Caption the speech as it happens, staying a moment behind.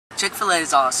Chick-fil-A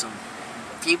is awesome.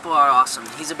 People are awesome.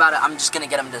 He's about it. I'm just gonna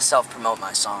get him to self-promote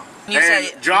my song. You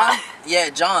say John? Yeah,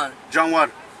 John. John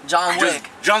what? John Wick.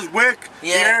 John Wick.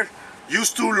 Yeah. Here.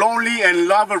 Used to, Lonely, and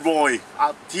Lover Boy.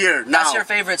 Out here now. That's your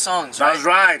favorite songs, right? That's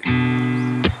right.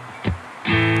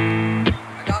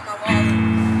 I got my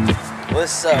wallet.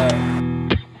 What's up?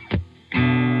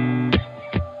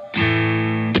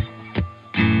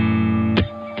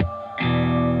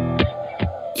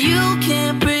 You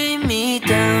can't bring me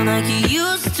down like you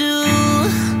used to,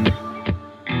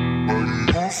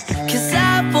 'cause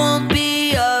I won't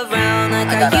be around like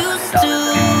I used to.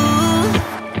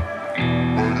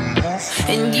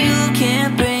 And you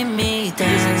can't bring me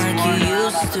down like you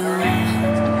used to.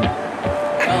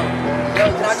 Yo,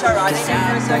 can I try riding it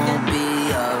for a second?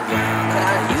 Be around Can I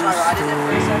try riding it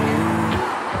for a second?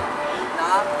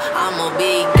 Nah? I'ma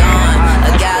be gone,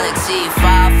 a galaxy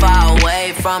far, far away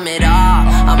from it all.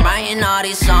 I'm writing all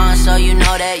these songs so you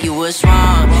know that you was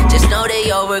wrong. Just know that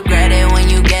you'll regret it when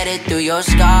you get it through your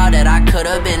scar, that I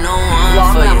could've been the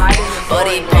one for you. But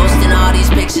he posting all these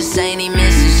pictures saying he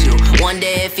misses you. One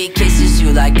day if he kisses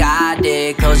you like I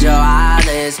did, close your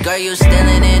eyelids. Girl, you still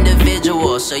an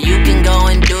individual, so you can go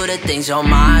and do the things your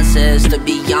mind says, to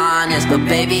be honest. But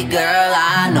baby girl,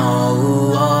 I know,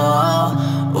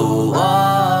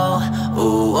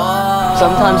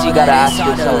 Sometimes you gotta ask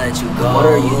yourself, what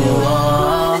are you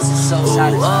doing? This is so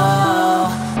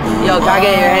satisfying. Yo, can I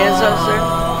get your hands up, sir?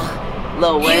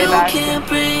 Little wave action. You can't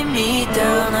bring me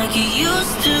down like you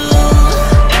used to.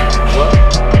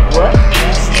 What?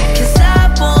 'Cause I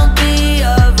won't be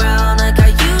around like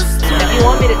I used to. If you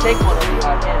want me to take one of you,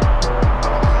 I can.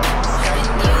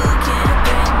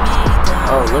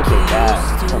 Oh, look at that.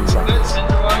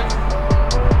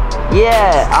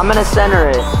 Yeah, I'm gonna center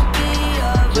it.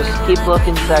 Just keep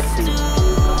looking sexy.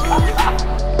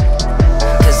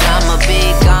 Cause I'ma be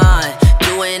gone,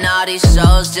 doing all these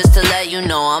shows just to let you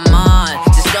know I'm on.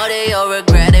 Just know that you'll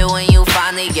regret it when you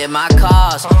finally get my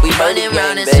calls. We running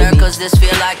round in circles, this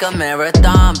feel like a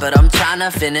marathon, but I'm trying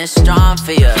to finish strong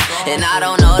for you. And I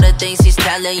don't know the things he's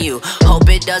telling you, hope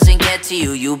it doesn't get to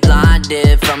you. You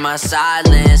blinded from my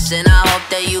silence, and I hope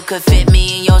that you could fit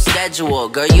me in your schedule.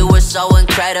 Girl, you were so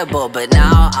incredible, but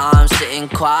now I'm sitting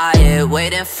quiet,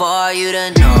 waiting for you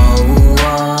to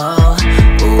know.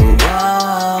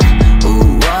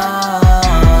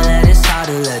 That it's hard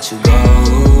to let you go.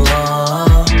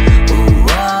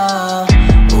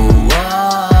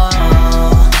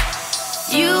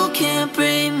 You can't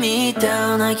bring me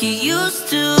down like you used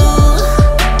to.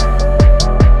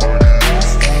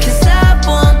 'Cause I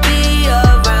won't be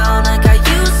around like I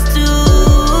used to.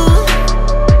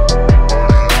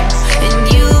 And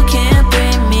you can't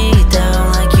bring me down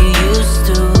like you used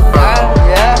to.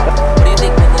 Yeah? What do you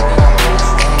think we're looking at?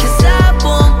 'Cause I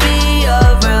won't be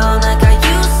around like I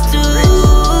used to.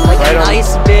 Like a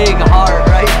nice big heart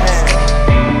right there.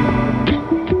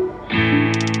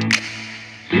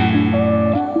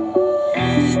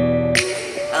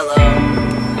 Hello.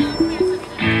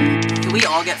 Can we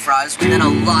all get fries and then a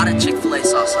lot of Chick-fil-A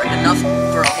sauce, like enough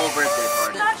for a whole birthday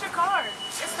party? It's not your card.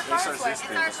 It's the card's way. It's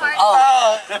our card.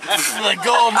 Oh, The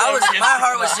gold. my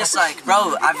heart was just like,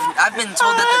 bro, I've been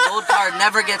told that the gold card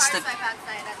never gets the.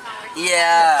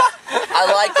 Yeah, I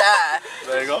like that.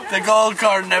 There you go. The gold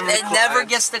card never. It never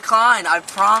gets declined, I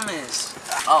promise.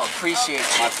 Oh, appreciate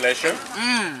you. My pleasure.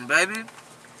 Baby.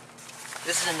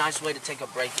 This is a nice way to take a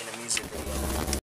break in a music video.